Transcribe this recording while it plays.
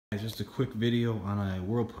Just a quick video on a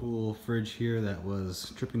Whirlpool fridge here that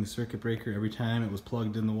was tripping the circuit breaker every time it was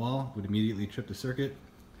plugged in the wall. It would immediately trip the circuit.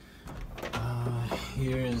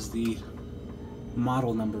 Here is the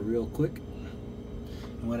model number real quick.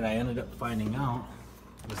 And what I ended up finding out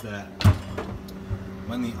was that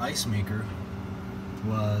when the ice maker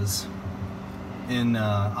was in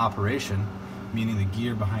operation, meaning the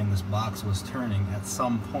gear behind this box was turning, at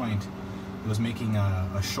some point it was making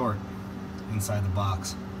a short inside the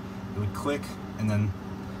box. It would click and then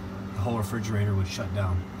the whole refrigerator would shut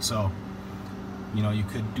down. So, you know, you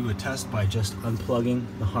could do a test by just unplugging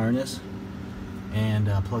the harness and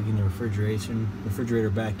plugging the refrigerator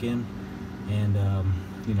back in and,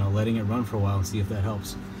 you know, letting it run for a while and see if that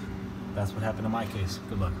helps. That's what happened in my case.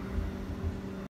 Good luck.